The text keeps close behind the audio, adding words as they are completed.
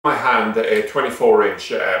and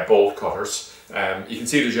 24-inch bolt cutters. You can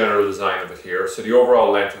see the general design of it here. So the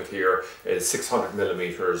overall length of it here is 600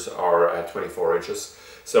 millimeters or 24 inches.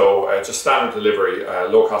 So just standard delivery,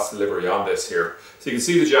 low cost delivery on this here. So you can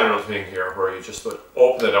see the general thing here where you just would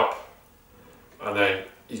open it up and then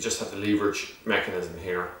you just have the leverage mechanism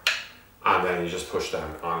here and then you just push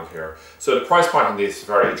down on it here. So the price point on these is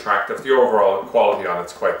very attractive. The overall quality on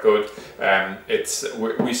it's quite good.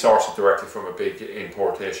 We source it directly from a big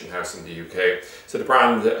importation house in the UK. So the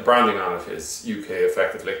branding on it is UK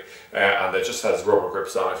effectively, and it just has rubber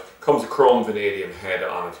grips on it. Comes a chrome vanadium head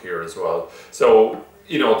on it here as well. So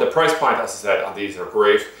you know the price point, as I said, on these are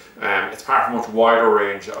great. It's part of a much wider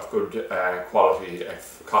range of good quality,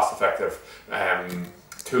 cost-effective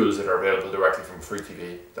tools that are available directly from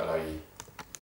freetv.ie.